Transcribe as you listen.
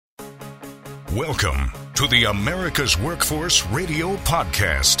Welcome to the America's Workforce Radio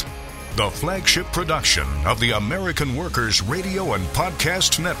Podcast, the flagship production of the American Workers Radio and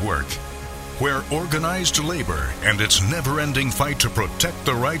Podcast Network, where organized labor and its never-ending fight to protect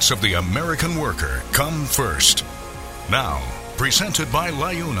the rights of the American worker come first. Now, presented by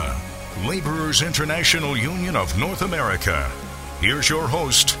LIUNA, Laborers International Union of North America. Here's your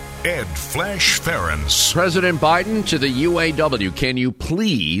host, Ed Flash Ferens. President Biden to the UAW. Can you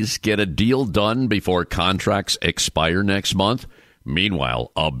please get a deal done before contracts expire next month?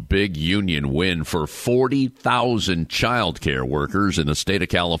 Meanwhile, a big union win for 40,000 child care workers in the state of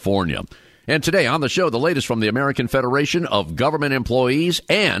California. And today on the show, the latest from the American Federation of Government Employees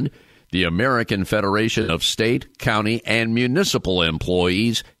and the American Federation of State, County, and Municipal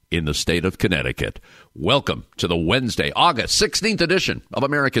Employees in the state of Connecticut. Welcome to the Wednesday, August 16th edition of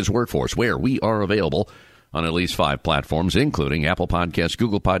America's Workforce, where we are available on at least 5 platforms, including Apple Podcasts,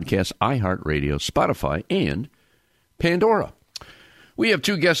 Google Podcasts, iHeartRadio, Spotify, and Pandora. We have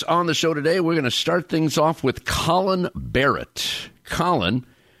 2 guests on the show today. We're going to start things off with Colin Barrett. Colin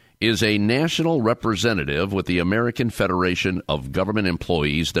is a national representative with the American Federation of Government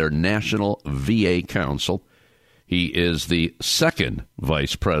Employees, their National VA Council. He is the second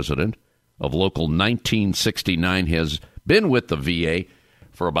vice president of Local 1969, has been with the VA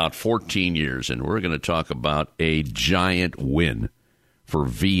for about 14 years, and we're going to talk about a giant win for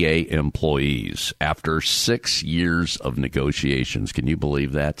VA employees after 6 years of negotiations. Can you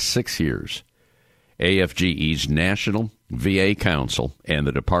believe that? 6 years. AFGE's National VA Council and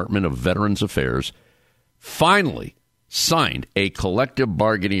the Department of Veterans Affairs finally signed a collective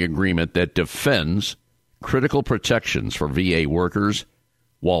bargaining agreement that defends critical protections for VA workers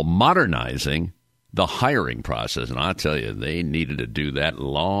while modernizing the hiring process. And I'll tell you, they needed to do that a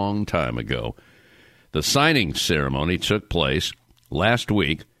long time ago. The signing ceremony took place last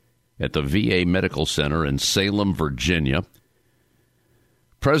week at the VA Medical Center in Salem, Virginia.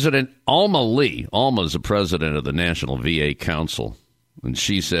 President Alma Lee, Alma's the president of the National VA Council, and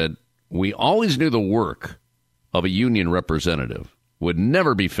she said, "We always knew the work of a union representative would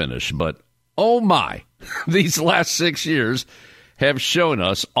never be finished, but oh my, these last 6 years have shown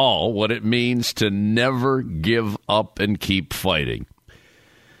us all what it means to never give up and keep fighting."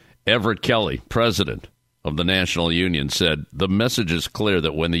 Everett Kelly, president of the National Union, said, "The message is clear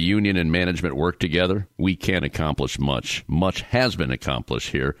that when the union and management work together, we can accomplish much. Much has been accomplished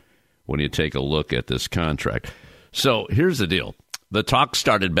here when you take a look at this contract." So here's the deal. The talk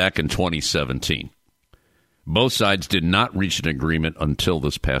started back in 2017. Both sides did not reach an agreement until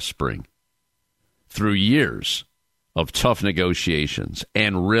this past spring. Through years of tough negotiations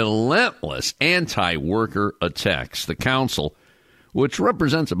and relentless anti-worker attacks, the council, which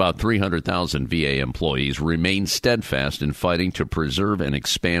represents about 300,000 VA employees, remains steadfast in fighting to preserve and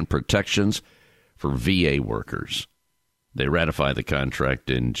expand protections for VA workers. They ratified the contract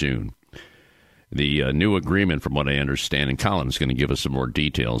in June. The new agreement, from what I understand, and Colin is going to give us some more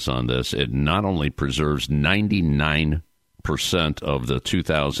details on this, it not only preserves 99% of the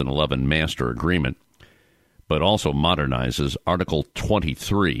 2011 master agreement, but also modernizes Article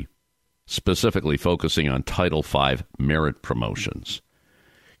 23, specifically focusing on Title V merit promotions.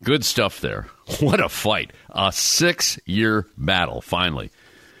 Good stuff there. What a fight. A 6-year battle, finally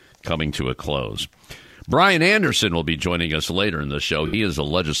coming to a close. Brian Anderson will be joining us later in the show. He is a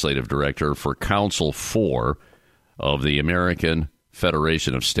legislative director for Council 4 of the American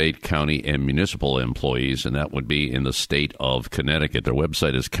Federation of State, County, and Municipal Employees, and that would be in the state of Connecticut. Their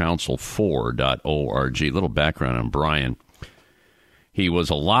website is council4.org. A little background on Brian. He was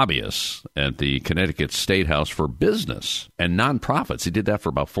a lobbyist at the Connecticut State House for business and nonprofits. He did that for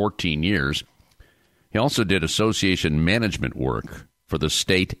about 14 years. He also did association management work for the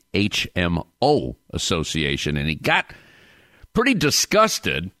state HMO Association, and he got pretty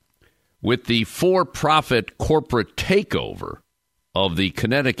disgusted with the for-profit corporate takeover of the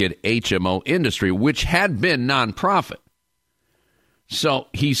Connecticut HMO industry, which had been nonprofit. So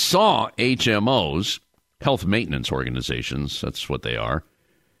he saw HMOs, health maintenance organizations, that's what they are.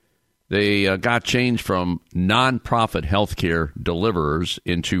 They got changed from nonprofit healthcare deliverers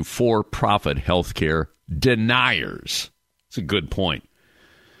into for-profit healthcare deniers. It's a good point.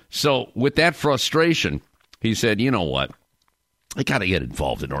 So with that frustration, he said, you know what? I got to get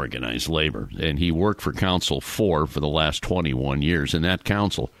involved in organized labor. And he worked for Council 4 for the last 21 years. And that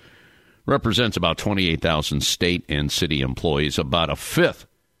council represents about 28,000 state and city employees. About a fifth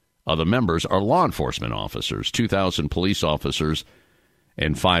of the members are law enforcement officers, 2,000 police officers,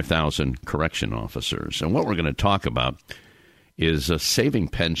 and 5,000 correction officers. And what we're going to talk about is saving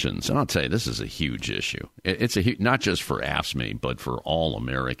pensions. And I'll tell you, this is a huge issue. It's not just for AFSCME, but for all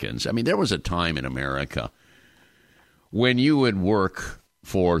Americans. I mean, there was a time in America when you would work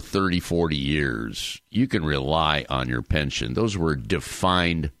for 30, 40 years, you can rely on your pension. Those were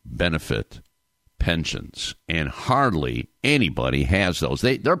defined benefit pensions, and hardly anybody has those.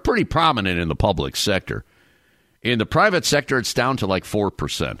 They're pretty prominent in the public sector. In the private sector, it's down to like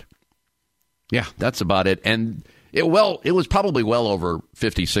 4%. Yeah, that's about it. And it was probably well over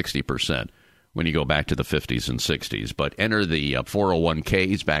 50, 60% when you go back to the 50s and 60s. But enter the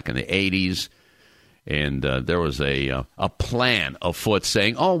 401ks back in the 80s. And there was a plan afoot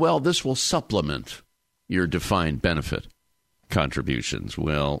saying, oh, well, this will supplement your defined benefit contributions.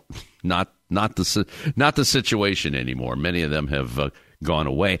 Well, not the situation anymore. Many of them have gone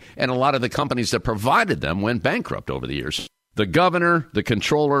away. And a lot of the companies that provided them went bankrupt over the years. The governor, the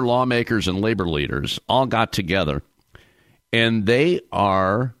controller, lawmakers, and labor leaders all got together, and they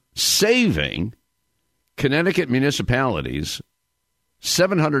are saving Connecticut municipalities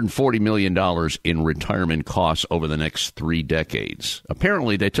 $740 million in retirement costs over the next 3 decades.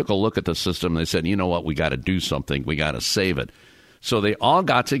 Apparently, they took a look at the system. They said, you know what, we got to do something. We got to save it. So they all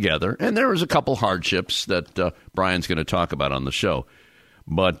got together, and there was a couple hardships that Brian's going to talk about on the show.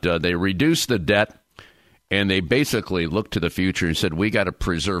 But they reduced the debt, and they basically looked to the future and said, we got to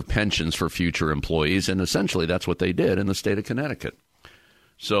preserve pensions for future employees. And essentially, that's what they did in the state of Connecticut.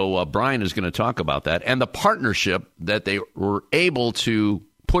 So Brian is going to talk about that and the partnership that they were able to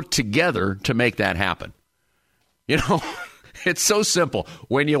put together to make that happen. You know, it's so simple.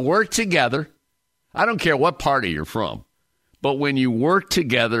 When you work together, I don't care what party you're from, but when you work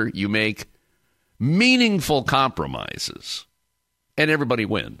together, you make meaningful compromises and everybody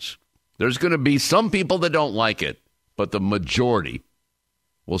wins. There's going to be some people that don't like it, but the majority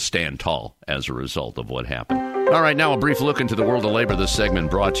will stand tall as a result of what happened. All right, now a brief look into the world of labor. This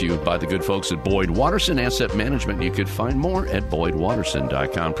segment brought to you by the good folks at Boyd Watterson Asset Management. You could find more at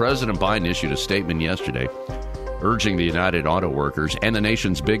BoydWatterson.com. President Biden issued a statement yesterday urging the United Auto Workers and the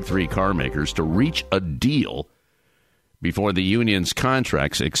nation's big 3 car makers to reach a deal before the union's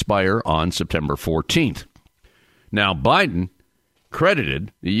contracts expire on September 14th. Now, Biden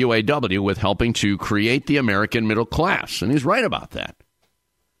credited the UAW with helping to create the American middle class, and he's right about that.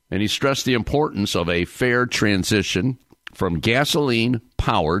 And he stressed the importance of a fair transition from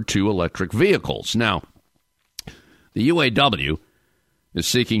gasoline-powered to electric vehicles. Now, the UAW is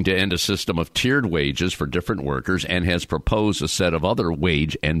seeking to end a system of tiered wages for different workers and has proposed a set of other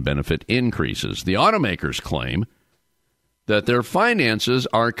wage and benefit increases. The automakers claim that their finances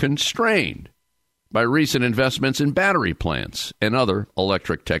are constrained by recent investments in battery plants and other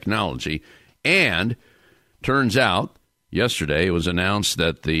electric technology. And turns out, yesterday, it was announced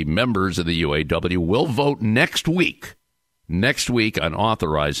that the members of the UAW will vote next week on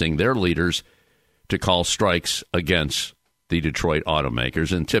authorizing their leaders to call strikes against the Detroit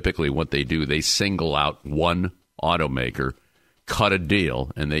automakers. And typically what they do, they single out one automaker, cut a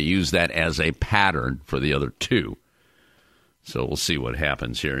deal, and they use that as a pattern for the other 2. So we'll see what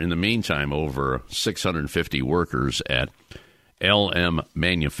happens here. In the meantime, over 650 workers at LM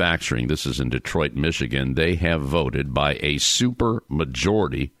Manufacturing, this is in Detroit, Michigan, they have voted by a super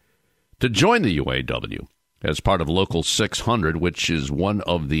majority to join the UAW as part of Local 600, which is one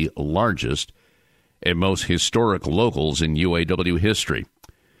of the largest and most historic locals in UAW history.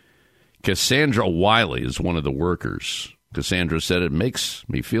 Cassandra Wiley is one of the workers. Cassandra said, it makes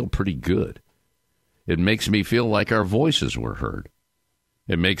me feel pretty good. It makes me feel like our voices were heard.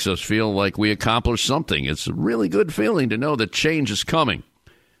 It makes us feel like we accomplished something. It's a really good feeling to know that change is coming.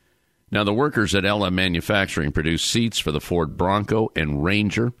 Now, the workers at LM Manufacturing produce seats for the Ford Bronco and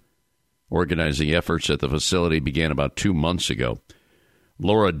Ranger. Organizing efforts at the facility began about 2 months ago.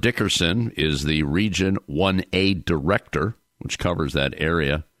 Laura Dickerson is the Region 1A director, which covers that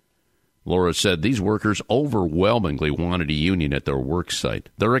area. Laura said these workers overwhelmingly wanted a union at their work site.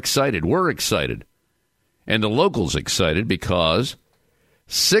 They're excited. We're excited. And the locals excited because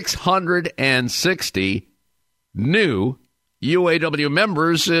 660 new UAW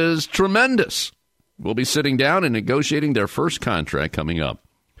members is tremendous. We'll be sitting down and negotiating their first contract coming up.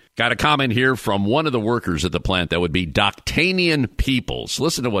 Got a comment here from one of the workers at the plant. That would be Doctanian Peoples.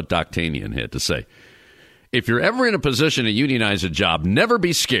 Listen to what Doctanian had to say. If you're ever in a position to unionize a job, never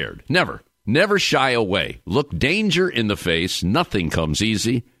be scared. Never. Never shy away. Look danger in the face. Nothing comes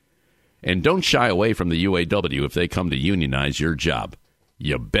easy. And don't shy away from the UAW if they come to unionize your job.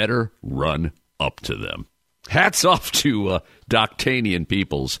 You better run up to them. Hats off to Doctanian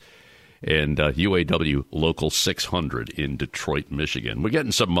Peoples and UAW Local 600 in Detroit, Michigan. We're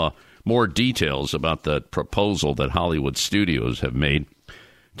getting some more details about the proposal that Hollywood studios have made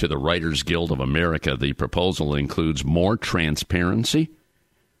to the Writers Guild of America. The proposal includes more transparency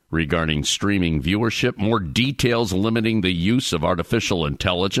regarding streaming viewership, more details limiting the use of artificial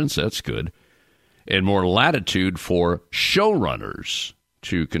intelligence, that's good, and more latitude for showrunners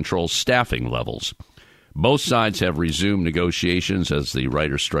to control staffing levels. Both sides have resumed negotiations as the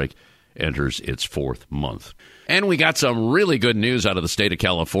writer's strike enters its fourth month. And we got some really good news out of the state of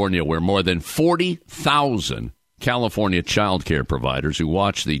California, where more than 40,000 California child care providers who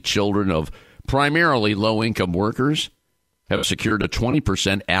watch the children of primarily low-income workers have secured a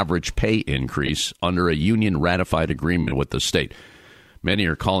 20% average pay increase under a union-ratified agreement with the state. Many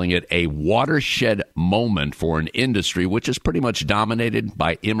are calling it a watershed moment for an industry which is pretty much dominated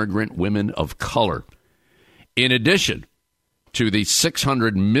by immigrant women of color. In addition to the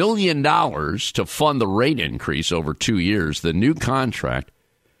 $600 million to fund the rate increase over 2 years, the new contract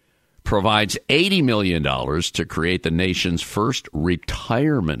provides $80 million to create the nation's first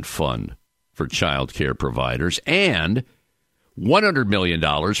retirement fund for child care providers and $100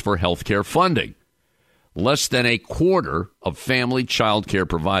 million for health care funding. Less than a quarter of family child care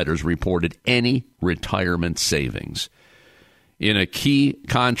providers reported any retirement savings. In a key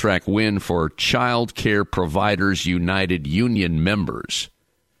contract win for Child Care Providers United Union members,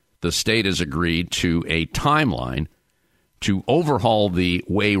 the state has agreed to a timeline to overhaul the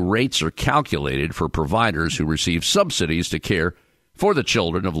way rates are calculated for providers who receive subsidies to care for the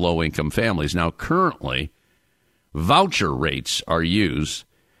children of low-income families. Now, currently, voucher rates are used,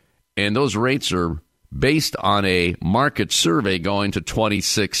 and those rates are based on a market survey going to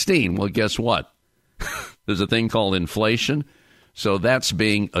 2016. Well, guess what? There's a thing called inflation, so that's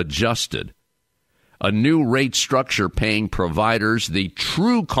being adjusted. A new rate structure paying providers the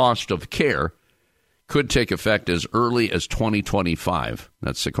true cost of care could take effect as early as 2025.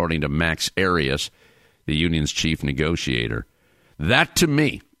 That's according to Max Arias, the union's chief negotiator. That, to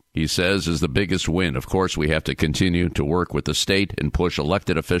me, he says, is the biggest win. Of course, we have to continue to work with the state and push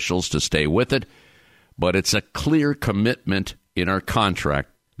elected officials to stay with it, but it's a clear commitment in our contract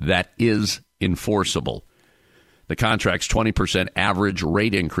that is enforceable. The contract's 20% average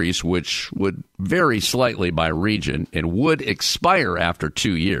rate increase, which would vary slightly by region and would expire after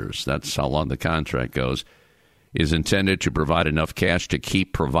 2 years, that's how long the contract goes, is intended to provide enough cash to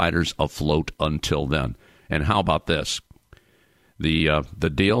keep providers afloat until then. And how about this? The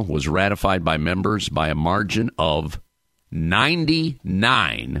deal was ratified by members by a margin of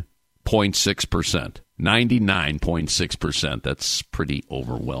 99.6%. 99.6%. That's pretty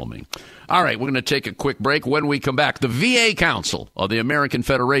overwhelming. All right, we're going to take a quick break. When we come back, the VA Council of the American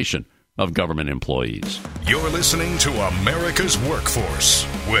Federation of Government Employees. You're listening to America's Workforce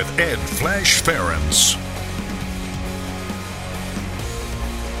with Ed Flash Ferens.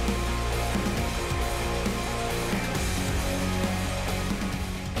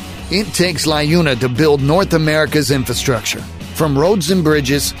 It takes LIUNA to build North America's infrastructure. From roads and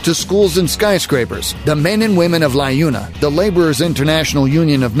bridges to schools and skyscrapers, the men and women of LIUNA, the Laborers International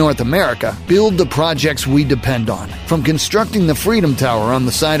Union of North America, build the projects we depend on. From constructing the Freedom Tower on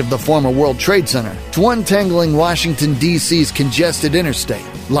the site of the former World Trade Center to untangling Washington, D.C.'s congested interstate,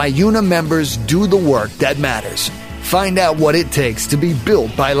 LIUNA members do the work that matters. Find out what it takes to be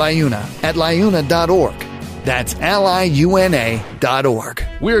built by LIUNA at LIUNA.org. That's LIUNA.org.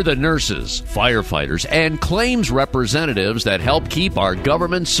 We're the nurses, firefighters, and claims representatives that help keep our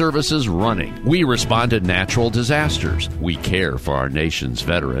government services running. We respond to natural disasters. We care for our nation's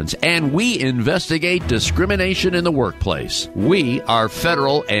veterans, and we investigate discrimination in the workplace. We are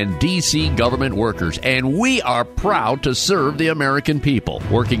federal and D.C. government workers, and we are proud to serve the American people.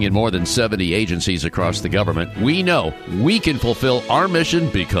 Working in more than 70 agencies across the government, we know we can fulfill our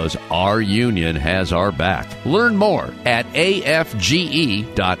mission because our union has our back. Learn more at AFGE.org.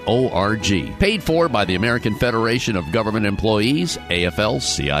 Paid for by the American Federation of Government Employees,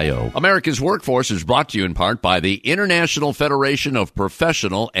 AFL-CIO. America's Workforce is brought to you in part by the International Federation of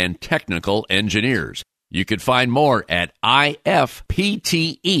Professional and Technical Engineers. You can find more at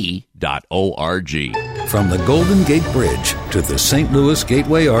IFPTE.org. From the Golden Gate Bridge to the St. Louis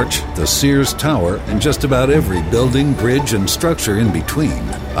Gateway Arch, the Sears Tower, and just about every building, bridge, and structure in between,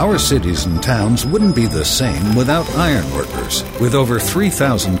 our cities and towns wouldn't be the same without ironworkers. With over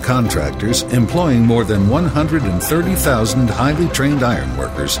 3,000 contractors employing more than 130,000 highly trained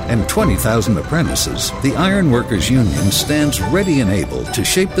ironworkers and 20,000 apprentices, the Ironworkers Union stands ready and able to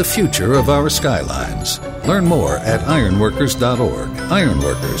shape the future of our skylines. Learn more at ironworkers.org.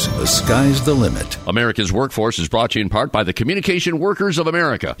 Ironworkers, the sky's the limit. America's Workforce is brought to you in part by the Communication Workers of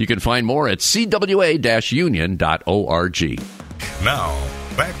America. You can find more at cwa-union.org. Now,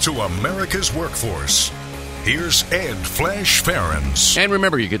 back to America's Workforce. Here's Ed Flash Ferens. And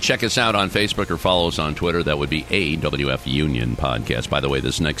remember, you can check us out on Facebook or follow us on Twitter. That would be AWF Union Podcast. By the way,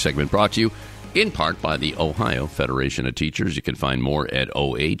 this next segment brought to you in part by the Ohio Federation of Teachers. You can find more at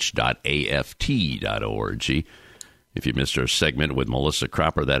oh.aft.org. If you missed our segment with Melissa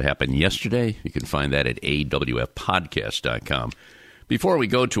Cropper, that happened yesterday. You can find that at awfpodcast.com. Before we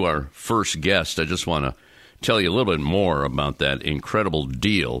go to our first guest, I just want to tell you a little bit more about that incredible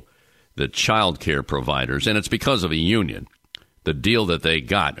deal that child care providers, and it's because of a union, the deal that they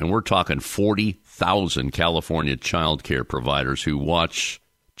got. And we're talking 40,000 California child care providers who watch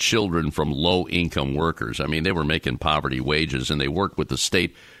children from low-income workers. I mean, they were making poverty wages, and they worked with the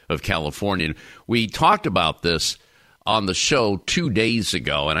state of California. We talked about this on the show 2 days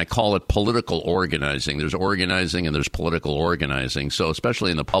ago, and I call it political organizing. There's organizing and there's political organizing. So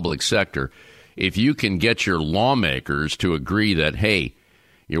especially in the public sector, if you can get your lawmakers to agree that, hey,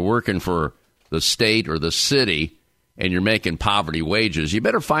 you're working for the state or the city and you're making poverty wages, you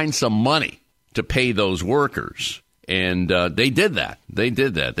better find some money to pay those workers. And they did that. They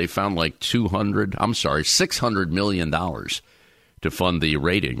found like $600 million to fund the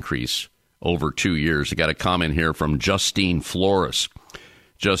rate increase over 2 years. I got a comment here from Justine Flores.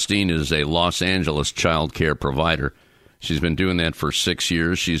 Justine is a Los Angeles child care provider. She's been doing that for 6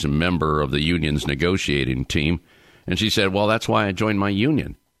 years. She's a member of the union's negotiating team. And she said, well, that's why I joined my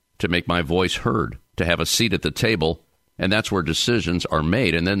union, to make my voice heard, to have a seat at the table. And that's where decisions are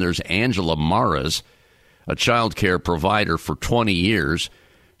made. And then there's Angela Maras, a child care provider for 20 years.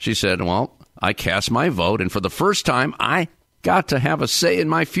 She said, well, I cast my vote, and for the first time, I got to have a say in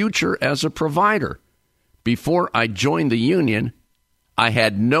my future as a provider. Before I joined the union, I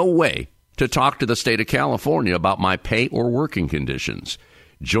had no way to talk to the state of California about my pay or working conditions.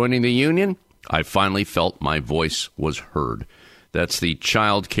 Joining the union, I finally felt my voice was heard. That's the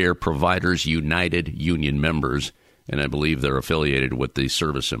Child Care Providers United Union members, and I believe they're affiliated with the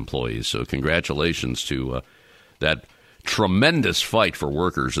service employees. So congratulations to that tremendous fight for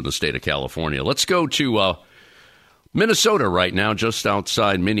workers in the state of California. Let's go to Minnesota right now, just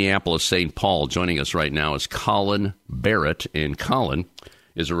outside Minneapolis, St. Paul. Joining us right now is Colin Barrett, and Colin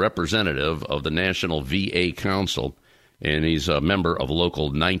is a representative of the National VA Council, and he's a member of Local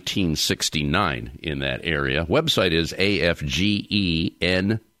 1969 in that area. Website is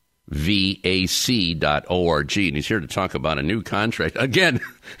AFGENVAC.org, and he's here to talk about a new contract. Again,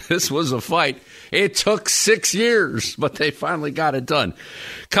 this was a fight. It took 6 years, but they finally got it done.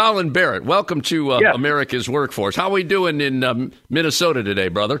 Colin Barrett, welcome to America's Workforce. How are we doing in Minnesota today,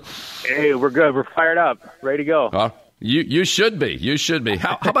 brother? Hey, we're good. We're fired up. Ready to go. You should be. You should be.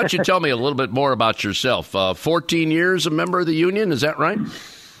 How about you tell me a little bit more about yourself? 14 years a member of the union, is that right?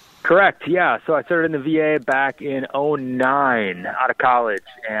 Correct, yeah. So I started in the VA back in 2009 out of college.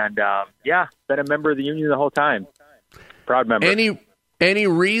 And, been a member of the union the whole time. Proud member. Any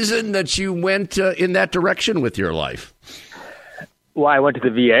reason that you went in that direction with your life? Well, I went to the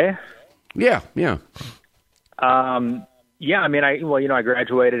VA. Yeah. I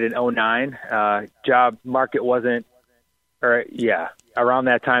graduated in 2009. Job market wasn't, around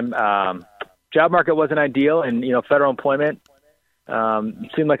that time, job market wasn't ideal, and, federal employment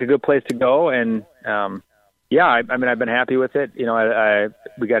seemed like a good place to go. And, I've been happy with it.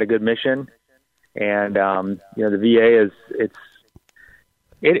 We got a good mission, and, the VA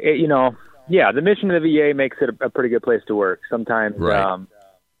the mission of the VA makes it a pretty good place to work sometimes. Right.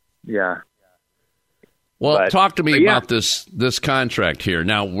 Well, talk to me about this contract here.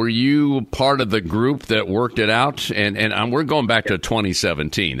 Now, were you part of the group that worked it out? And we're going back to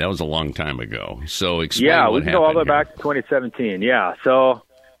 2017. That was a long time ago. So explain what happened. Yeah, we can go all the way back to 2017. Yeah. So,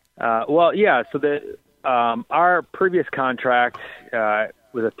 our previous contract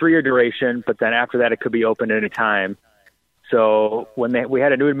was a 3-year duration, but then after that, it could be opened at any time. So when we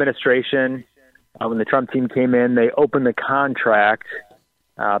had a new administration, when the Trump team came in, they opened the contract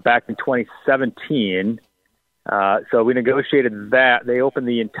back in 2017. So we negotiated that. They opened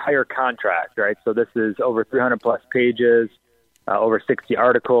the entire contract, right? So this is over 300 plus pages, over 60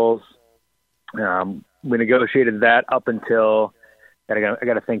 articles. We negotiated that up until, I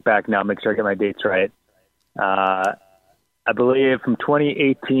got to think back now, make sure I get my dates right. I believe from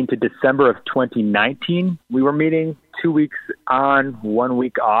 2018 to December of 2019, we were meeting 2 weeks on, 1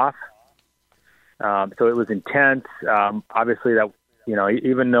 week off. So it was intense. Obviously that,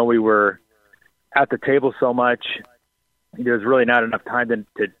 even though we were at the table so much, there's really not enough time to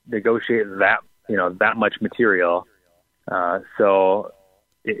negotiate that, that much material. So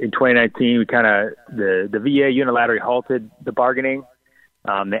in 2019, we the VA unilaterally halted the bargaining.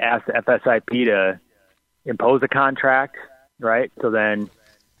 They asked the FSIP to impose a contract, right? So then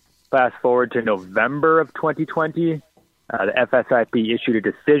fast forward to November of 2020, the FSIP issued a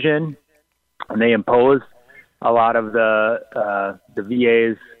decision, and they imposed a lot of the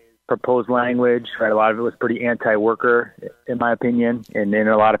VA's proposed language, right? A lot of it was pretty anti-worker, in my opinion, and in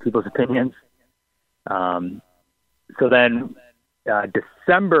a lot of people's opinions. So then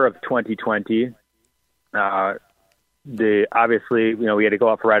December of 2020, obviously, we had to go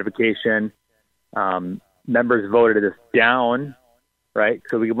out for ratification. Members voted this down, right?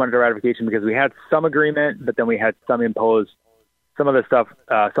 So we wanted a ratification because we had some agreement, but then we had some imposed. Some of the stuff,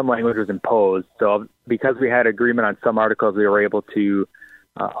 some language was imposed. So because we had agreement on some articles, we were able to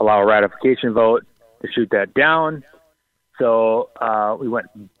allow a ratification vote to shoot that down. So we went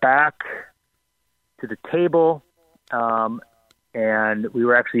back to the table, and we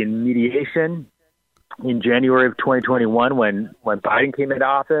were actually in mediation in January of 2021 when Biden came into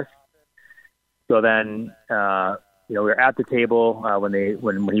office. So then, we were at the table when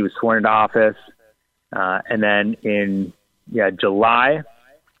he was sworn into office, and then in July,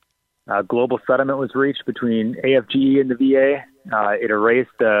 global settlement was reached between AFGE and the VA. It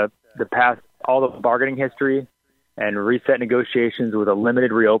erased the past, all the bargaining history, and reset negotiations with a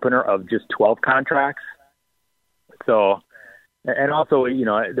limited reopener of just 12 contracts. So, and also,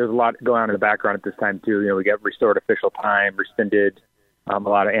 there's a lot going on in the background at this time too. We got restored official time, rescinded a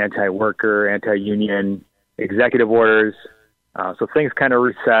lot of anti-worker, anti-union executive orders. So things kind of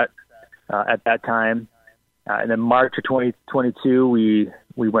reset at that time. And then March of 2022, we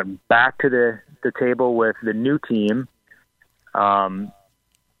went back to the table with the new team. It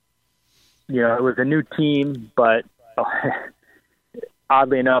was a new team, but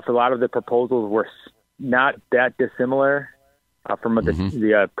oddly enough, a lot of the proposals were not that dissimilar from what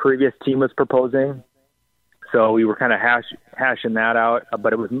the previous team was proposing. So we were kind of hashing that out,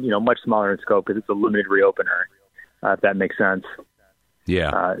 but it was much smaller in scope because it's a limited reopener, if that makes sense.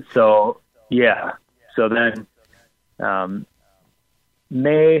 Yeah. So then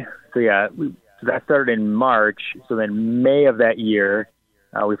May. So that started in March. So then May of that year,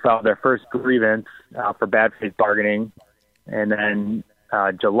 we filed our first grievance for bad faith bargaining, and then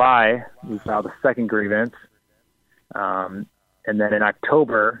July we filed a second grievance, and then in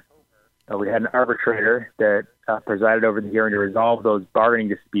October we had an arbitrator that presided over the hearing to resolve those bargaining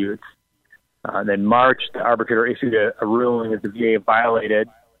disputes. Then March, the arbitrator issued a ruling that the VA violated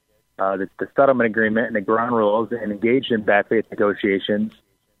the settlement agreement and the ground rules and engaged in bad faith negotiations,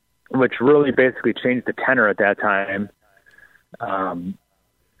 which really basically changed the tenor at that time.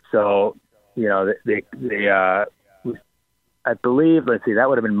 So, I believe, that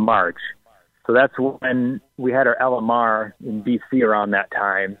would have been March. So that's when we had our LMR in DC around that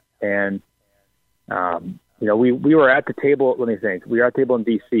time. And, we were at the table. Let me think. We were at the table in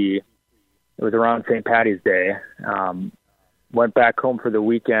DC. It was around St. Patty's Day. Went back home for the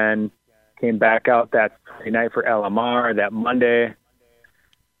weekend, came back out that Friday night for LMR. That Monday,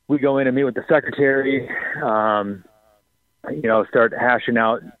 we go in and meet with the secretary, start hashing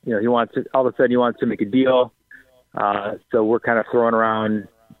out, all of a sudden he wants to make a deal. So we're kind of throwing around,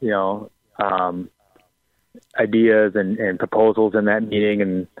 ideas and proposals in that meeting.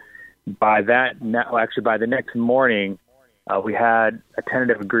 And by the next morning, we had a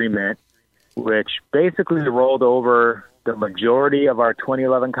tentative agreement, which basically rolled over the majority of our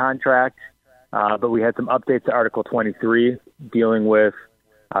 2011 contract. But we had some updates to Article 23 dealing with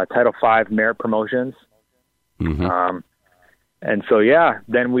Title V merit promotions. Mm-hmm. And so,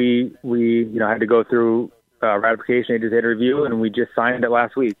 then we had to go through ratification agency review, and we just signed it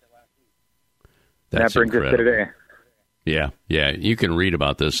last week. That brings us to today. Yeah. You can read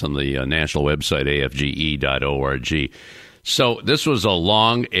about this on the national website, AFGE.org. So this was a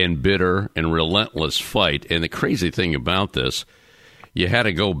long and bitter and relentless fight. And the crazy thing about this, you had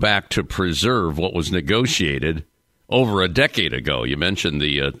to go back to preserve what was negotiated over a decade ago. You mentioned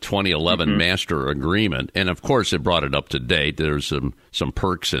the 2011 master agreement, and of course it brought it up to date. There's some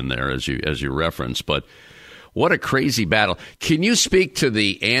perks in there as you referenced, but what a crazy battle. Can you speak to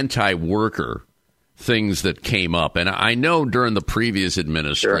the anti-worker things that came up? And I know during the previous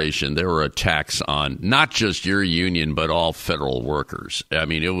administration there were attacks on not just your union but all federal workers. I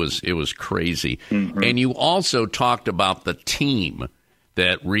mean, it was crazy. Mm-hmm. And you also talked about the team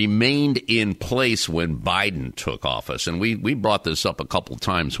that remained in place when Biden took office. And we brought this up a couple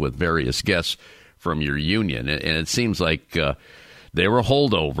times with various guests from your union. And it seems like they were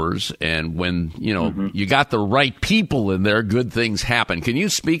holdovers. And when, you got the right people in there, good things happen. Can you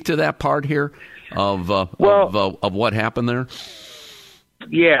speak to that part here? of what happened there?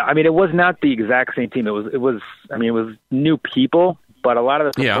 Yeah, I mean, it was not the exact same team. It was new people, but a lot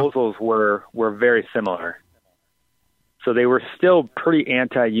of the proposals were very similar. So they were still pretty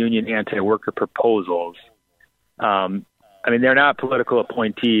anti-union, anti-worker proposals. I mean, they're not political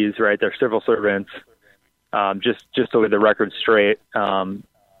appointees, right? They're civil servants, just to get the record straight.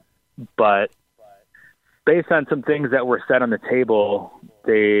 But based on some things that were set on the table,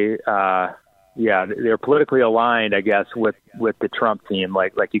 they're politically aligned, I guess, with the Trump team,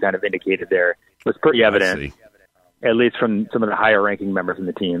 like you kind of indicated there. It was pretty evident, at least from some of the higher-ranking members in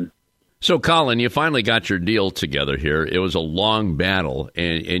the team. So, Colin, you finally got your deal together here. It was a long battle,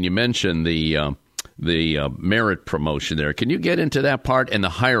 and you mentioned the merit promotion there. Can you get into that part and the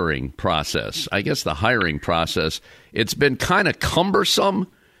hiring process? I guess the hiring process, it's been kind of cumbersome,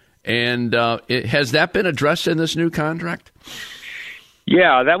 and has that been addressed in this new contract?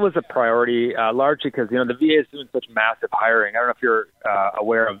 Yeah, that was a priority, largely because, the VA is doing such massive hiring. I don't know if you're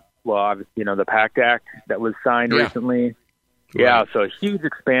aware of, obviously, the PACT Act that was signed recently. Yeah, so a huge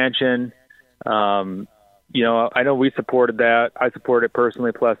expansion. I know we supported that. I supported it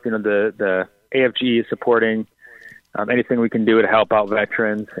personally, plus, the AFGE is supporting anything we can do to help out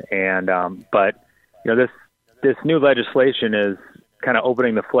veterans. And but this new legislation is kind of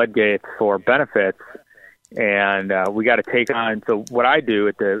opening the floodgates for benefits, and we got to take on. So what I do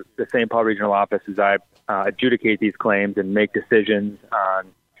at the St. Paul Regional Office is I adjudicate these claims and make decisions on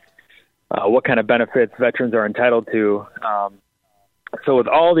what kind of benefits veterans are entitled to. So with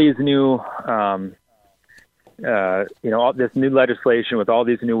all these new, all this new legislation, with all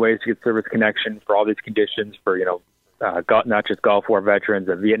these new ways to get service connection for all these conditions for, not just Gulf War veterans,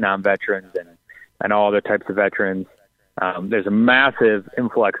 but Vietnam veterans and all other types of veterans, there's a massive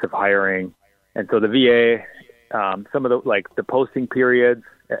influx of hiring. And so the VA, some of the posting periods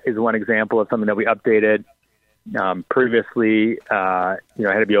is one example of something that we updated. Previously, had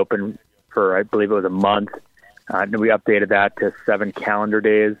to be open for, I believe it was a month. And we updated that to 7 calendar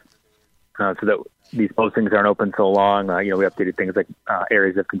days so that these postings aren't open so long. We updated things like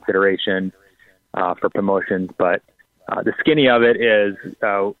areas of consideration for promotions. But the skinny of it is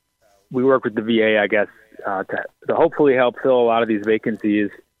we work with the VA, I guess, to hopefully help fill a lot of these vacancies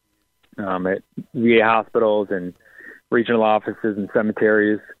at VA hospitals and regional offices and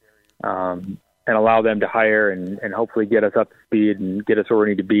cemeteries, and allow them to hire and hopefully get us up to speed and get us where we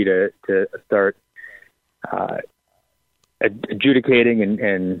need to be to start adjudicating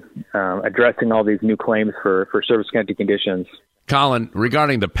and addressing all these new claims for service-connected conditions. Colin,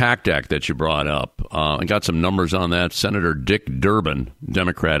 regarding the PACT Act that you brought up, I got some numbers on that. Senator Dick Durbin,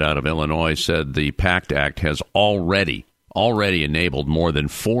 Democrat out of Illinois, said the PACT Act has already enabled more than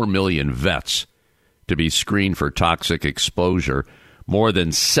 4 million vets to be screened for toxic exposure. More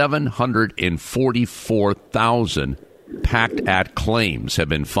than 744,000 PACT Act claims have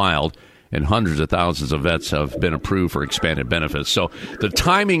been filed, and hundreds of thousands of vets have been approved for expanded benefits. So the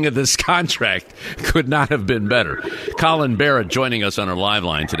timing of this contract could not have been better. Colin Barrett joining us on our live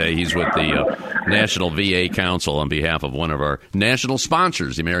line today. He's with the National VA Council on behalf of one of our national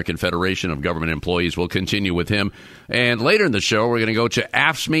sponsors, the American Federation of Government Employees. We'll continue with him. And later in the show, we're going to go to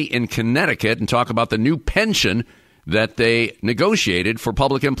AFSCME in Connecticut and talk about the new pension that they negotiated for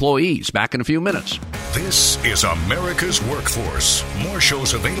public employees. Back in a few minutes. This is America's Workforce. More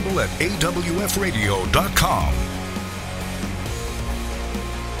shows available at awfradio.com.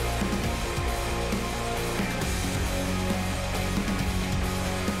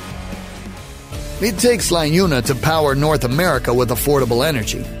 It takes LiUNA to power North America with affordable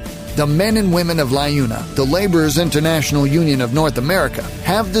energy. The men and women of LiUNA, the Laborers International Union of North America,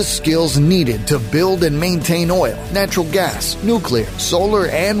 have the skills needed to build and maintain oil, natural gas, nuclear, solar,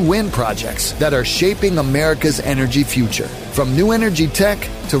 and wind projects that are shaping America's energy future. From new energy tech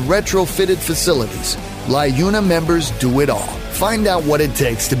to retrofitted facilities, LiUNA members do it all. Find out what it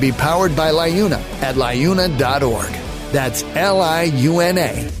takes to be powered by LiUNA at liuna.org. That's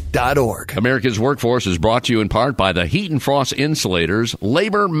LIUNA.org. America's Workforce is brought to you in part by the Heat and Frost Insulators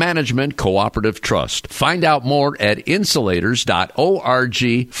Labor Management Cooperative Trust. Find out more at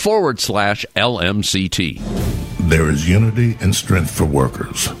insulators.org/LMCT. There is unity and strength for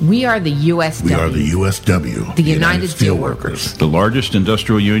workers. We are the USW. We are the USW. The United Steelworkers. The largest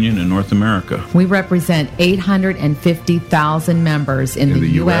industrial union in North America. We represent 850,000 members in the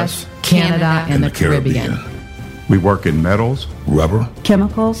U.S., Canada, and the Caribbean. We work in metals, rubber,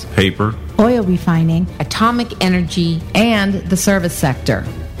 chemicals, paper, oil refining, atomic energy, and the service sector.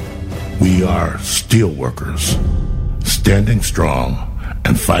 We are steelworkers, standing strong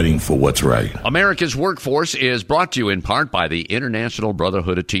and fighting for what's right. America's Workforce is brought to you in part by the International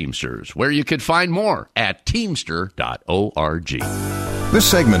Brotherhood of Teamsters, where you can find more at teamster.org. This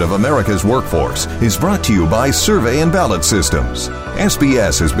segment of America's Workforce is brought to you by Survey and Ballot Systems.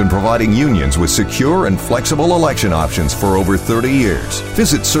 SBS has been providing unions with secure and flexible election options for over 30 years.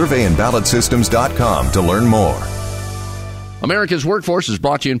 Visit surveyandballotsystems.com to learn more. America's Workforce is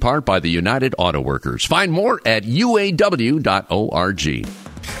brought to you in part by the United Auto Workers. Find more at uaw.org.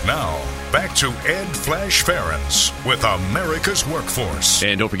 Now, back to Ed Flash Ferens with America's Workforce.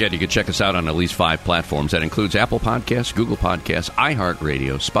 And don't forget, you can check us out on at least 5 platforms. That includes Apple Podcasts, Google Podcasts,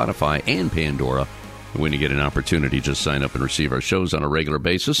 iHeartRadio, Spotify, and Pandora. And when you get an opportunity, just sign up and receive our shows on a regular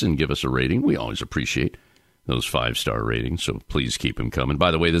basis and give us a rating. We always appreciate those 5-star ratings, so please keep them coming. By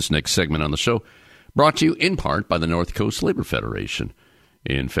the way, this next segment on the show brought to you in part by the North Coast Labor Federation.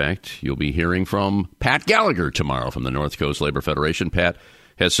 In fact, you'll be hearing from Pat Gallagher tomorrow from the North Coast Labor Federation. Pat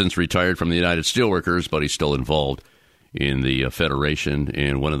has since retired from the United Steelworkers, but he's still involved in the Federation.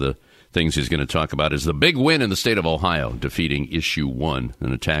 And one of the things he's going to talk about is the big win in the state of Ohio, defeating Issue 1,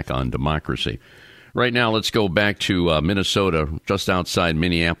 an attack on democracy. Right now, let's go back to Minnesota, just outside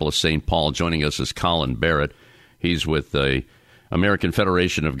Minneapolis, St. Paul. Joining us is Colin Barrett. He's with the American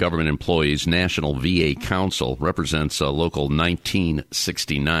Federation of Government Employees National VA Council, represents Local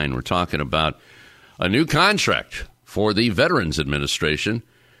 1969. We're talking about a new contract for the Veterans Administration.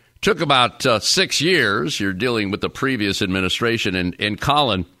 Took about 6 years. You're dealing with the previous administration. And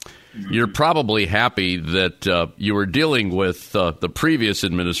Colin, you're probably happy that you were dealing with the previous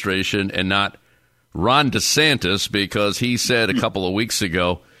administration and not Ron DeSantis, because he said a couple of weeks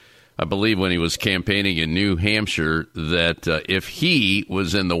ago, I believe when he was campaigning in New Hampshire, that if he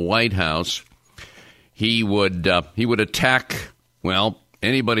was in the White House, he would attack, well,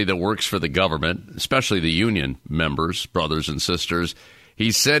 anybody that works for the government, especially the union members, brothers and sisters.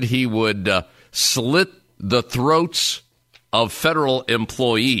 He said he would slit the throats of federal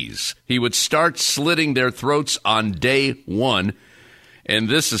employees. He would start slitting their throats on day one. And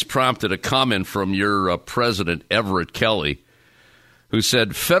this has prompted a comment from your president, Everett Kelly, who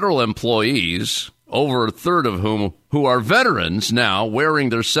said federal employees, over a third of whom who are veterans now, wearing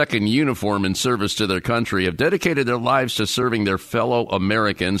their second uniform in service to their country, have dedicated their lives to serving their fellow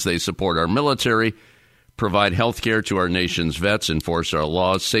Americans. They support our military, provide health care to our nation's vets, enforce our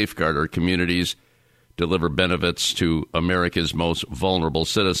laws, safeguard our communities, deliver benefits to America's most vulnerable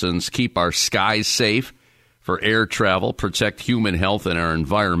citizens, keep our skies safe for air travel, protect human health and our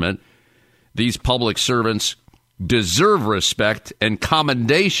environment. These public servants deserve respect and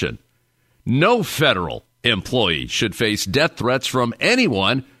commendation. No federal employee should face death threats from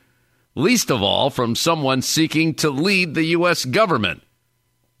anyone, least of all from someone seeking to lead the U.S. government.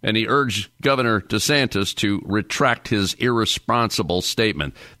 And he urged Governor DeSantis to retract his irresponsible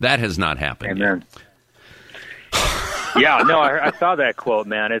statement. That has not happened. Amen. Yeah, no, I saw that quote,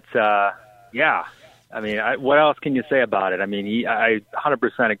 man. It's, yeah. I mean, what else can you say about it? I mean, I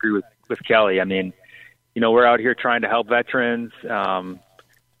 100% agree with Kelly. I mean, you know, we're out here trying to help veterans,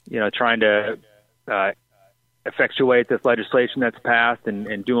 you know, trying to effectuate this legislation that's passed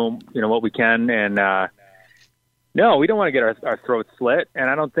and doing, you know, what we can. And no, we don't want to get our throats slit. And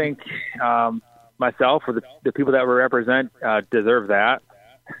I don't think myself or the people that we represent deserve that.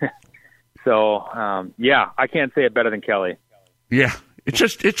 So, yeah, I can't say it better than Kelly. Yeah. It's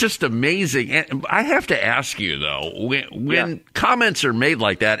just amazing. And I have to ask you, though, when comments are made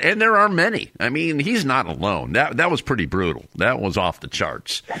like that, and there are many, I mean, he's not alone. That was pretty brutal. That was off the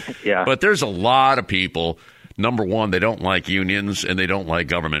charts. Yeah. But there's a lot of people. Number one, they don't like unions and they don't like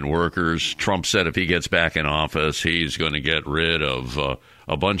government workers. Trump said if he gets back in office, he's going to get rid of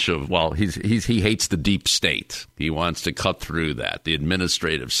a bunch of, well, he hates the deep state. He wants to cut through that, the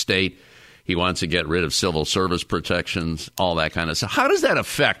administrative state. He wants to get rid of civil service protections, all that kind of stuff. How does that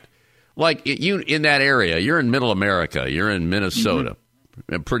affect, like, you in that area? You're in Middle America. You're in Minnesota,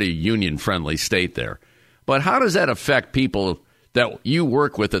 a pretty union-friendly state there. But how does that affect people that you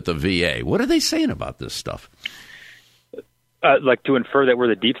work with at the VA? What are they saying about this stuff? Like to infer that we're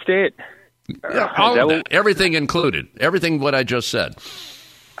the deep state? Yeah, all of that. Everything included. Everything what I just said.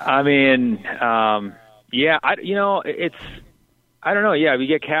 I mean, yeah, I don't know. Yeah, we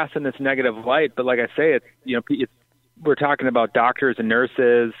get cast in this negative light, but like I say, we're talking about doctors and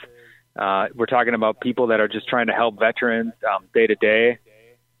nurses. We're talking about people that are just trying to help veterans day to day.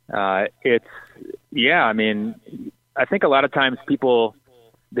 I mean, I think a lot of times people,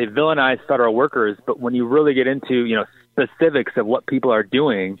 they villainize federal workers, but when you really get into, specifics of what people are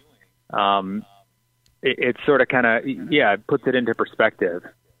doing, it sort of kind of, puts it into perspective.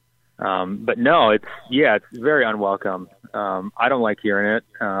 But no, it's very unwelcome. I don't like hearing it.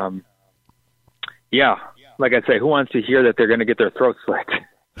 Yeah, like I say, who wants to hear that they're going to get their throats slit?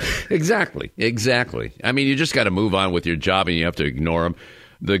 Exactly. I mean, you just got to move on with your job, and you have to ignore them.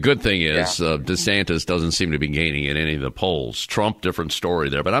 The good thing is DeSantis doesn't seem to be gaining in any of the polls. Trump, different story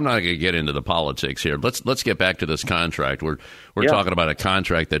there, but I'm not going to get into the politics here. Let's get back to this contract. We're talking about a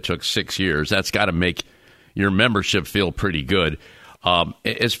contract that took 6 years. That's got to make your membership feel pretty good.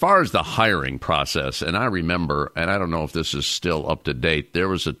 As far as the hiring process, and I remember, and I don't know if this is still up to date, there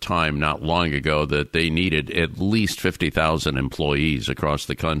was a time not long ago that they needed at least 50,000 employees across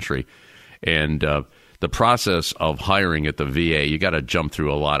the country. And the process of hiring at the VA, you got to jump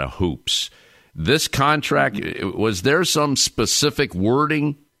through a lot of hoops. This contract, was there some specific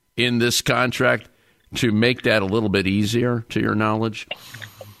wording in this contract to make that a little bit easier, to your knowledge?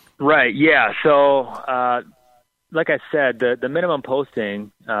 Right, yeah. So, like I said, the minimum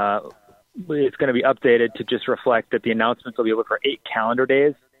posting, it's going to be updated to just reflect that the announcements will be open for 8 calendar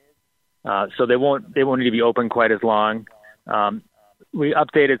days. So they won't need to be open quite as long. We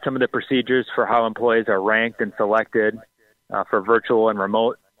updated some of the procedures for how employees are ranked and selected for virtual and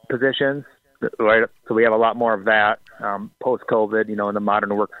remote positions. Right? So we have a lot more of that post-COVID, in the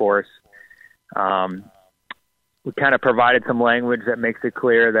modern workforce. We kind of provided some language that makes it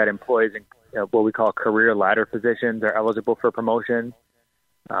clear that employees in what we call career ladder positions are eligible for promotion.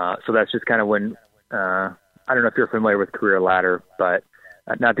 So that's just kind of when I don't know if you're familiar with career ladder, but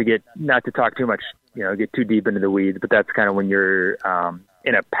not to talk too much, get too deep into the weeds, but that's kind of when you're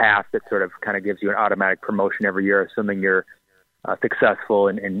in a path that sort of kind of gives you an automatic promotion every year, assuming you're successful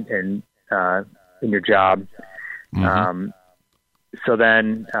in your job. Mm-hmm. So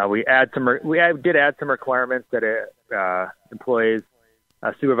then we did add some requirements that employees,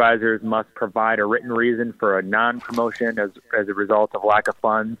 supervisors must provide a written reason for a non-promotion as a result of lack of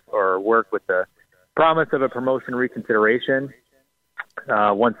funds or work with the promise of a promotion reconsideration.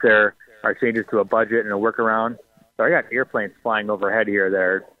 Once there are changes to a budget and a workaround. So I got airplanes flying overhead here that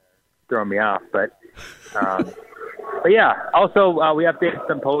are throwing me off. But yeah, also we updated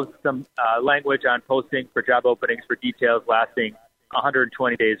some language on posting for job openings for details lasting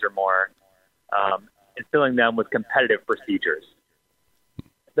 120 days or more, and filling them with competitive procedures.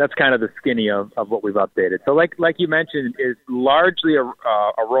 That's kind of the skinny of what we've updated. So like you mentioned, is largely a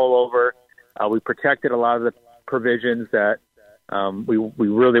rollover. We protected a lot of the provisions that we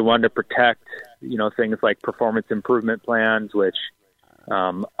really wanted to protect, things like performance improvement plans, which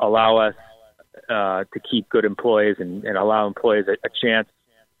allow us to keep good employees and allow employees a chance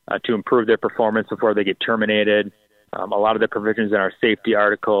to improve their performance before they get terminated. A lot of the provisions in our safety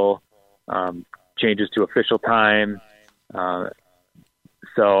article, changes to official time.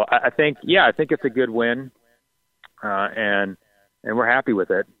 So I think it's a good win, and we're happy with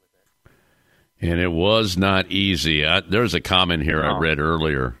it. And it was not easy. There's a comment here I read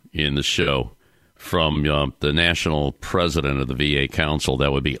earlier in the show from the national president of the VA Council.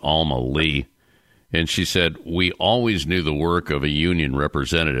 That would be Alma Lee. And she said, "We always knew the work of a union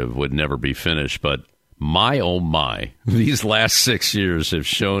representative would never be finished, but my, oh my, these last 6 years have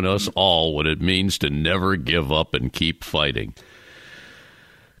shown us all what it means to never give up and keep fighting."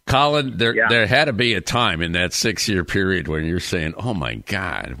 Colin, there had to be a time in that 6-year period when you're saying, oh, my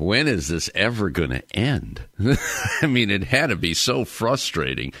God, when is this ever going to end? I mean, it had to be so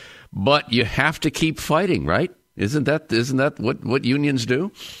frustrating. But you have to keep fighting, right? Isn't that what unions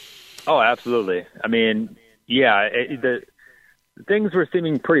do? Oh, absolutely. I mean, yeah, the things were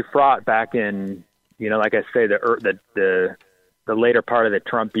seeming pretty fraught back in, like I say, the later part of the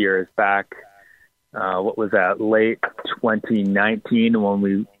Trump years back. What was that? Late 2019,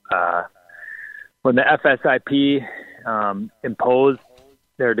 when the FSIP imposed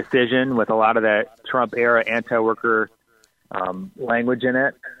their decision with a lot of that Trump era anti-worker language in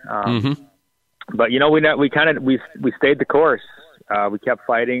it. But we stayed the course. We kept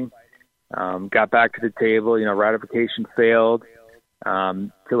fighting. Got back to the table. Ratification failed.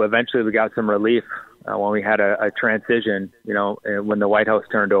 Till eventually we got some relief when we had a transition. When the White House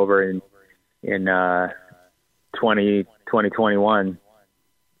turned over in 2021.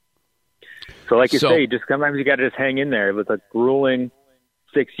 So like you say, just sometimes you got to just hang in there. It was a grueling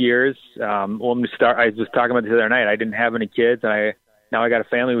 6 years. I was just talking about this the other night. I didn't have any kids. Now I got a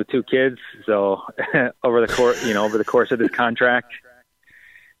family with 2 kids. So over the course of this contract,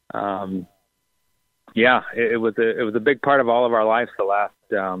 it was a big part of all of our lives the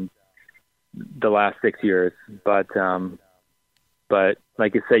last 6 years. But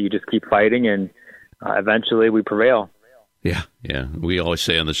like you say, you just keep fighting, and eventually we prevail. Yeah. We always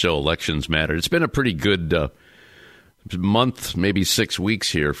say on the show, elections matter. It's been a pretty good month, maybe 6 weeks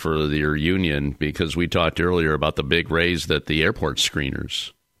here for your union, because we talked earlier about the big raise that the airport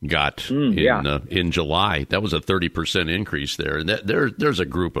screeners got in July. That was a 30% increase there. And there's a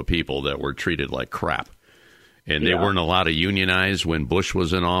group of people that were treated like crap. And they weren't allowed to unionize when Bush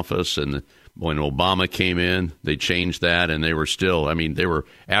was in office. And when Obama came in, they changed that. And they were still, they were,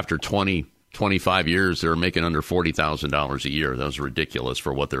 after 25 years, they were making under $40,000 a year. That was ridiculous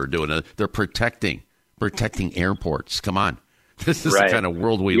for what they were doing. They're protecting airports. Come on. This is the kind of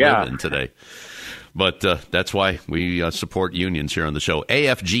world we live in today. But that's why we support unions here on the show.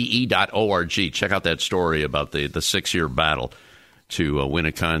 AFGE.org. Check out that story about the 6-year battle to win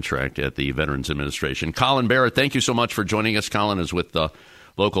a contract at the Veterans Administration. Colin Barrett, thank you so much for joining us. Colin is with the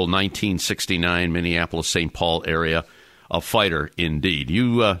local 1969 Minneapolis-St. Paul area. A fighter indeed.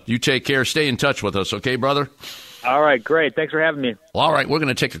 You take care. Stay in touch with us, okay, brother? All right, great. Thanks for having me. All right, we're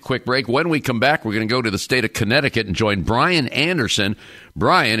going to take a quick break. When we come back, we're going to go to the state of Connecticut and join Brian Anderson.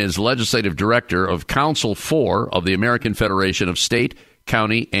 Brian is Legislative Director of Council 4 of the American Federation of State,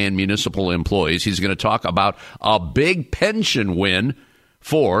 County, and Municipal Employees. He's going to talk about a big pension win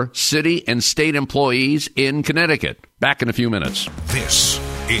for city and state employees in Connecticut. Back in a few minutes. This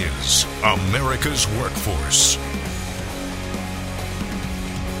is America's Workforce.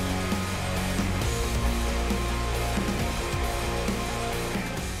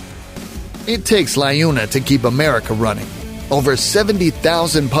 It takes LIUNA to keep America running. Over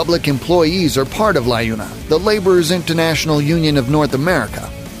 70,000 public employees are part of LIUNA, the Laborers International Union of North America,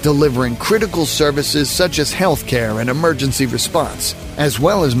 delivering critical services such as healthcare and emergency response, as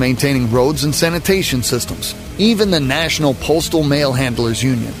well as maintaining roads and sanitation systems. Even the National Postal Mail Handlers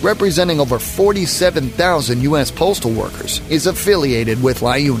Union, representing over 47,000 U.S. postal workers, is affiliated with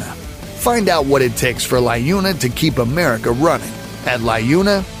LIUNA. Find out what it takes for LIUNA to keep America running at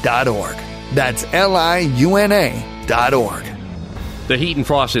LIUNA.org. That's LIUNA.org. The Heat and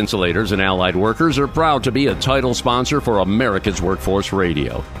Frost Insulators and Allied Workers are proud to be a title sponsor for America's Workforce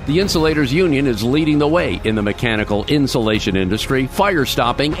Radio. The Insulators Union is leading the way in the mechanical insulation industry, fire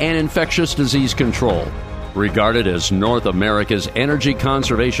stopping, and infectious disease control. Regarded as North America's energy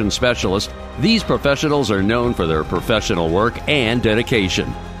conservation specialists, these professionals are known for their professional work and dedication.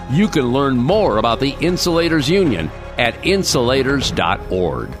 You can learn more about the Insulators Union at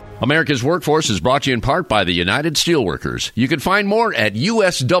insulators.org. America's Workforce is brought to you in part by the United Steelworkers. You can find more at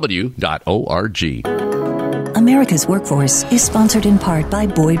usw.org. America's Workforce is sponsored in part by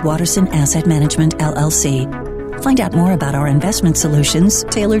Boyd Watterson Asset Management, LLC. Find out more about our investment solutions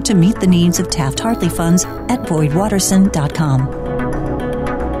tailored to meet the needs of Taft-Hartley funds at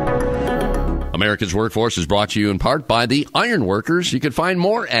boydwatterson.com. America's Workforce is brought to you in part by the Ironworkers. You can find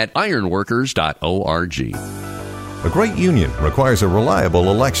more at ironworkers.org. A great union requires a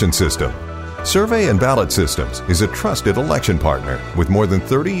reliable election system. Survey and Ballot Systems is a trusted election partner with more than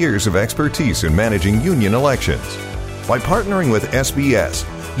 30 years of expertise in managing union elections. By partnering with SBS,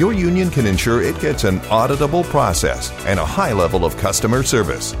 your union can ensure it gets an auditable process and a high level of customer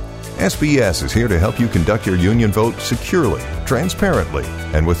service. SBS is here to help you conduct your union vote securely, transparently,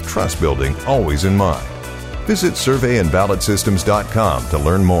 and with trust building always in mind. Visit surveyandballotsystems.com to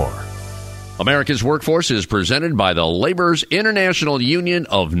learn more. America's Workforce is presented by the Laborers International Union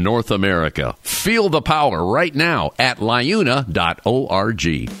of North America. Feel the power right now at liuna.org.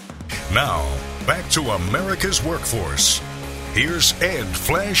 Now, back to America's Workforce. Here's Ed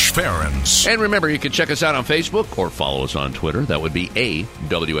Flash Ferens. And remember, you can check us out on Facebook or follow us on Twitter. That would be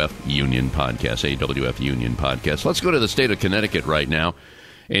AWF Union Podcast, AWF Union Podcast. Let's go to the state of Connecticut right now.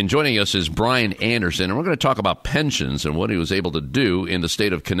 And joining us is Brian Anderson, and we're going to talk about pensions and what he was able to do in the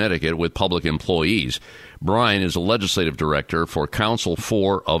state of Connecticut with public employees. Brian is a legislative director for Council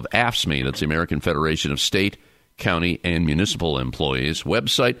 4 of AFSCME. That's the American Federation of State, County, and Municipal Employees.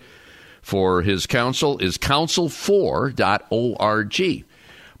 Website for his council is council4.org.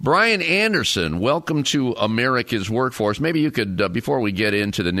 Brian Anderson, welcome to America's Workforce. Maybe you could, before we get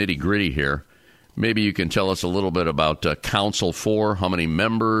into the nitty-gritty here, maybe you can tell us a little bit about Council 4, how many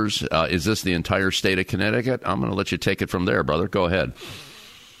members? Is this the entire state of Connecticut? I'm going to let you take it from there, brother. Go ahead.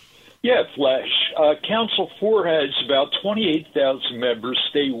 Yeah, Flash. Council 4 has about 28,000 members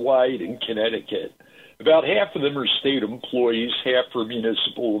statewide in Connecticut. About half of them are state employees, half are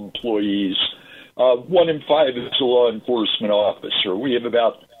municipal employees. 1 in 5 is a law enforcement officer. We have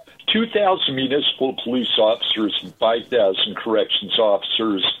about 2,000 municipal police officers and 5,000 corrections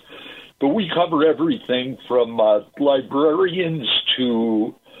officers. But we cover everything from librarians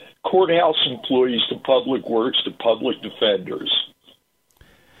to courthouse employees to public works to public defenders.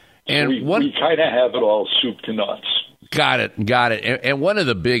 And so we kind of have it all soup to nuts. Got it. And one of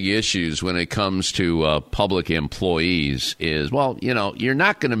the big issues when it comes to public employees is, well, you're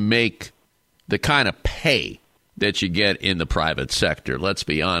not going to make the kind of pay that you get in the private sector, let's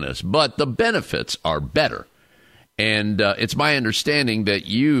be honest. But the benefits are better. And it's my understanding that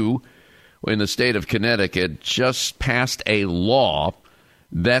you, in the state of Connecticut, just passed a law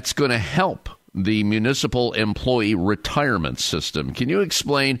that's going to help the municipal employee retirement system. Can you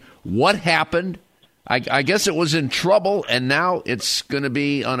explain what happened? I guess it was in trouble, and now it's going to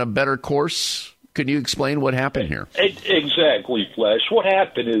be on a better course. Can you explain what happened here? Exactly, Flash. What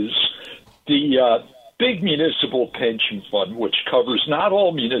happened is the big municipal pension fund, which covers not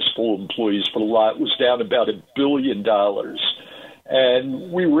all municipal employees, but a lot, was down about $1 billion.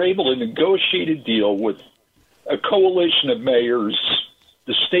 And we were able to negotiate a deal with a coalition of mayors,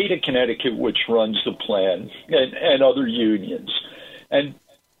 the state of Connecticut, which runs the plan, and other unions. And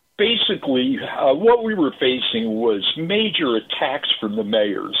basically, what we were facing was major attacks from the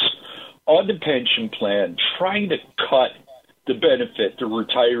mayors on the pension plan, trying to cut the benefit the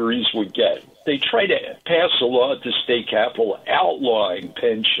retirees would get. They tried to pass a law at the state capitol outlawing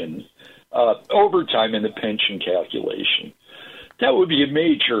pension, overtime in the pension calculation. That would be a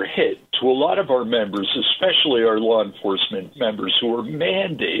major hit to a lot of our members, especially our law enforcement members who are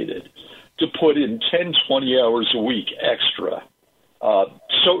mandated to put in 10, 20 hours a week extra.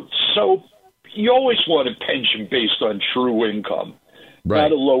 So you always want a pension based on true income, right,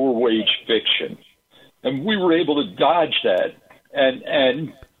 not a lower wage fiction. And we were able to dodge that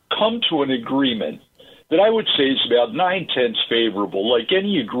and come to an agreement that I would say is about 9/10 favorable. Like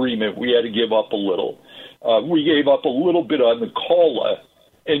any agreement, we had to give up a little. We gave up a little bit on the COLA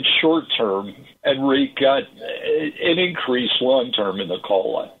in short term, and rate got an increase long term in the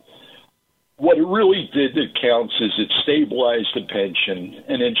COLA. What it really did that counts is it stabilized the pension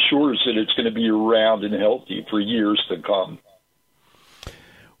and ensures that it's going to be around and healthy for years to come.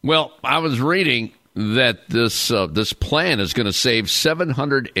 Well, I was reading that this plan is going to save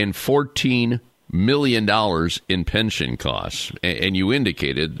 $714 million in pension costs. And you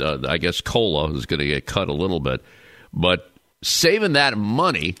indicated, I guess, COLA is going to get cut a little bit. But saving that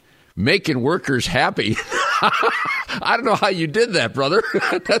money, making workers happy, I don't know how you did that, brother.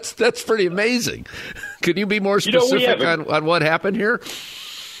 That's pretty amazing. Could you be more specific on what happened here?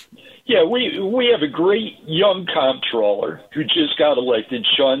 Yeah, we have a great young comptroller who just got elected,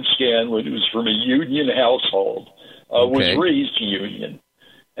 Sean Scanlon, who's from a union household, was raised union.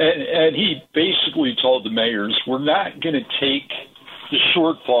 And he basically told the mayors, we're not going to take the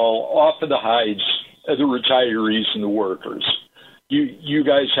shortfall off of the hides of the retirees and the workers. You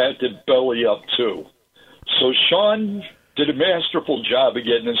guys have to belly up too. So Sean did a masterful job of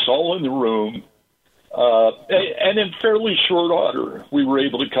getting us all in the room. And in fairly short order, we were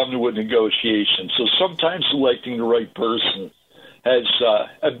able to come to a negotiation. So sometimes selecting the right person has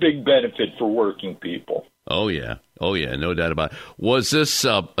a big benefit for working people. Oh, yeah, no doubt about it. Was this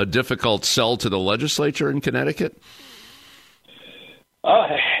a difficult sell to the legislature in Connecticut?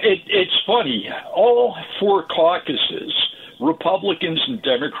 It's funny. All four caucuses, Republicans and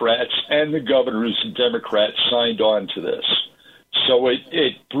Democrats, and the governors and Democrats signed on to this. So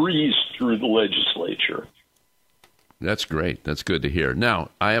it breezed through the legislature. That's great. That's good to hear. Now,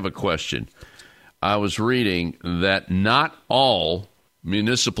 I have a question. I was reading that not all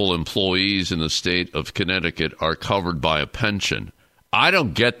municipal employees in the state of Connecticut are covered by a pension. I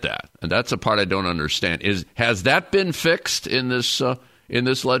don't get that, and that's the part I don't understand. Has that been fixed in this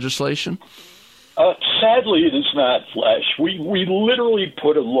legislation? Sadly, it is not, Flash. We literally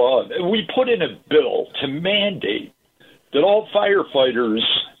put in a bill to mandate that all firefighters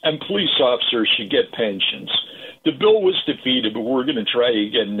and police officers should get pensions. The bill was defeated, but we're going to try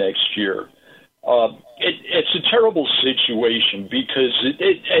again next year. It's a terrible situation because,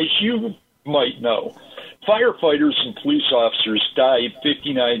 as you might know, firefighters and police officers die at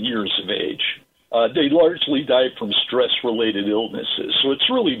 59 years of age. They largely die from stress-related illnesses. So it's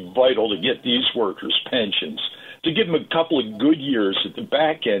really vital to get these workers pensions, to give them a couple of good years at the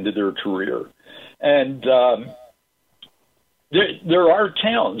back end of their career. And there are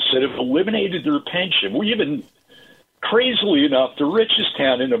towns that have eliminated their pension. We even, crazily enough, the richest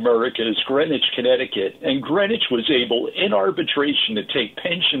town in America is Greenwich, Connecticut, and Greenwich was able, in arbitration, to take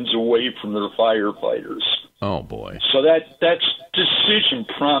pensions away from their firefighters. Oh, boy. So that decision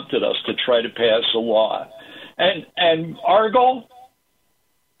prompted us to try to pass a law. And our goal,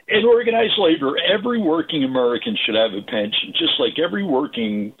 in organized labor, every working American should have a pension, just like every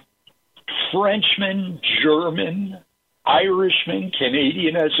working Frenchman, German, Irishman,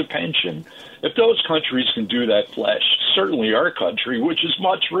 Canadian has a pension. If those countries can do that, Flash, certainly our country, which is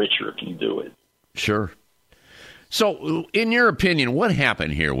much richer, can do it. Sure. So, in your opinion, what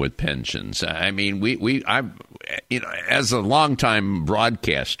happened here with pensions? I mean, as a longtime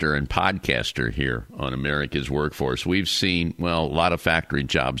broadcaster and podcaster here on America's Workforce, we've seen, a lot of factory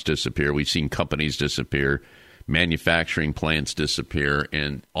jobs disappear. We've seen companies disappear, manufacturing plants disappear,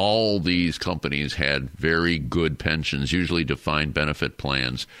 and all these companies had very good pensions, usually defined benefit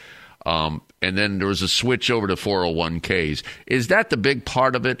plans. And then there was a switch over to 401ks. Is that the big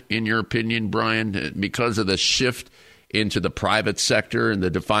part of it, in your opinion, Brian, because of the shift into the private sector and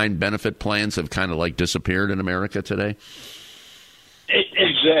the defined benefit plans have kind of like disappeared in America today?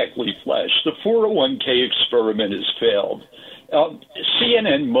 Exactly, Flash. The 401k experiment has failed.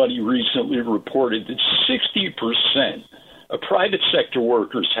 CNN Money recently reported that 60% of private sector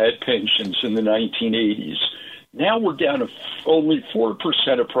workers had pensions in the 1980s. Now we're down to only 4%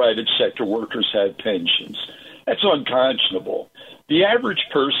 of private sector workers have pensions. That's unconscionable. The average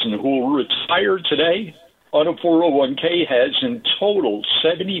person who will retire today on a 401k has in total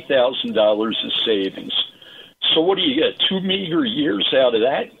 $70,000 of savings. So what do you get, 2 meager years out of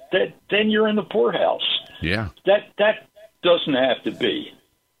that? Then you're in the poorhouse. Yeah. That doesn't have to be.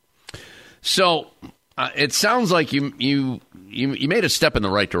 So it sounds like you made a step in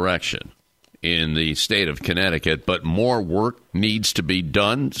the right direction in the state of Connecticut, but more work needs to be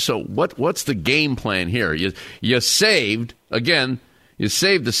done. So what's the game plan here? You saved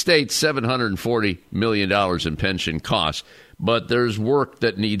the state $740 million in pension costs, but there's work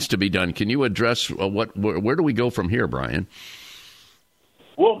that needs to be done. Can you address where do we go from here, Brian?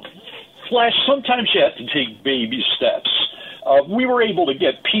 Well, Flash, sometimes you have to take baby steps. We were able to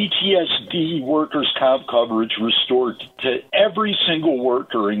get PTSD workers' comp coverage restored to every single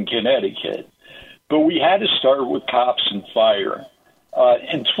worker in Connecticut, but we had to start with cops and fire.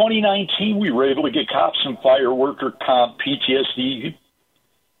 In 2019, we were able to get cops and fire worker comp PTSD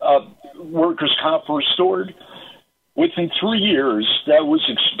workers' comp restored. Within 3 years, that was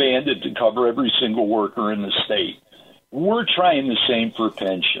expanded to cover every single worker in the state. We're trying the same for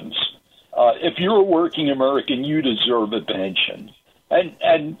pensions. If you're a working American, you deserve a pension.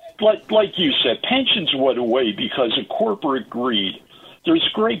 And like you said, pensions went away because of corporate greed. There's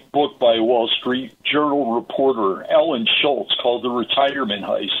a great book by a Wall Street Journal reporter, Ellen Schultz, called The Retirement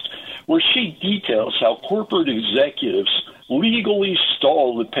Heist, where she details how corporate executives legally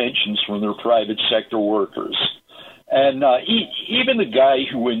stole the pensions from their private sector workers. And even the guy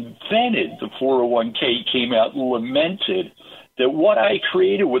who invented the 401k came out and lamented that what I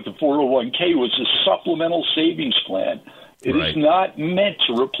created with the 401k was a supplemental savings plan. It is not meant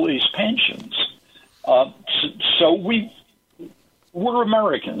to replace pensions. So we're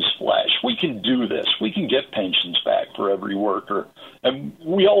Americans, Flash. We can do this. We can get pensions back for every worker. And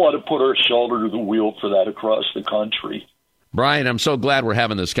we all ought to put our shoulder to the wheel for that across the country. Brian, I'm so glad we're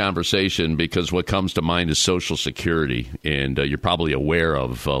having this conversation because what comes to mind is Social Security. And you're probably aware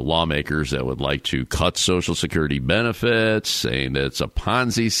of lawmakers that would like to cut Social Security benefits, saying that it's a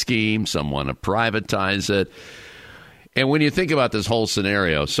Ponzi scheme, some want to privatize it. And when you think about this whole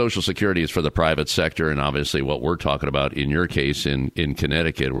scenario, Social Security is for the private sector, and obviously what we're talking about in your case in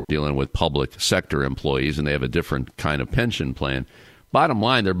Connecticut, we're dealing with public sector employees, and they have a different kind of pension plan. Bottom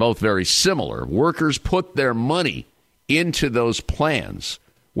line, they're both very similar. Workers put their money into those plans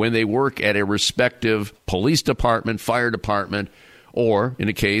when they work at a respective police department, fire department, or in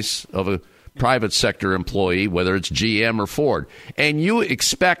the case of a private sector employee, whether it's GM or Ford. And you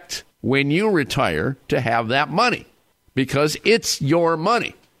expect when you retire to have that money because it's your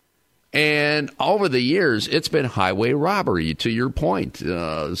money. And over the years, it's been highway robbery, to your point.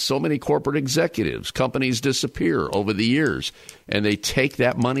 So many corporate executives, companies disappear over the years, and they take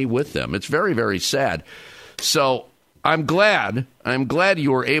that money with them. It's very, very sad. So I'm glad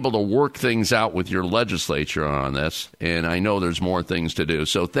you were able to work things out with your legislature on this, and I know there's more things to do.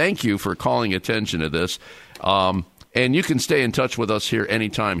 So thank you for calling attention to this. And you can stay in touch with us here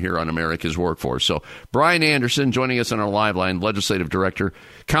anytime here on America's Workforce. So Brian Anderson joining us on our live line, Legislative Director,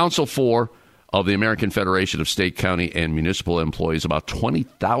 Council 4 of the American Federation of State, County, and Municipal Employees, about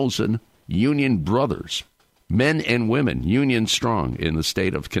 20,000 union brothers, men and women, union strong in the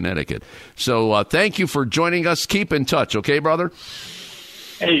state of Connecticut. So thank you for joining us. Keep in touch, okay, brother?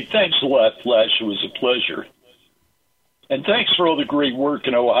 Hey, thanks a lot, Flash. It was a pleasure. And thanks for all the great work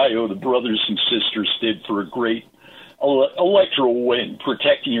in Ohio the brothers and sisters did for a great electoral win,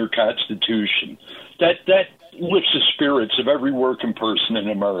 protecting your Constitution. That lifts the spirits of every working person in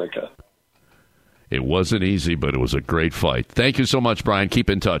America. It wasn't easy, but it was a great fight. Thank you so much, Brian. Keep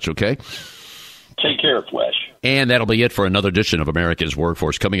in touch, okay? Take care, Flesh. And that'll be it for another edition of America's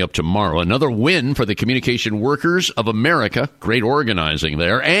Workforce. Coming up tomorrow, another win for the Communication Workers of America. Great organizing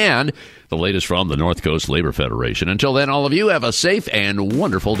there. And the latest from the North Coast Labor Federation. Until then, all of you have a safe and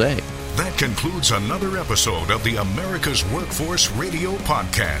wonderful day. That concludes another episode of the America's Workforce Radio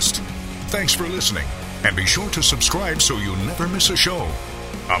Podcast. Thanks for listening. And be sure to subscribe so you never miss a show.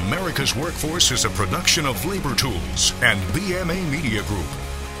 America's Workforce is a production of Labor Tools and BMA Media Group.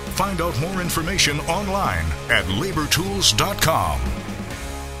 Find out more information online at labortools.com.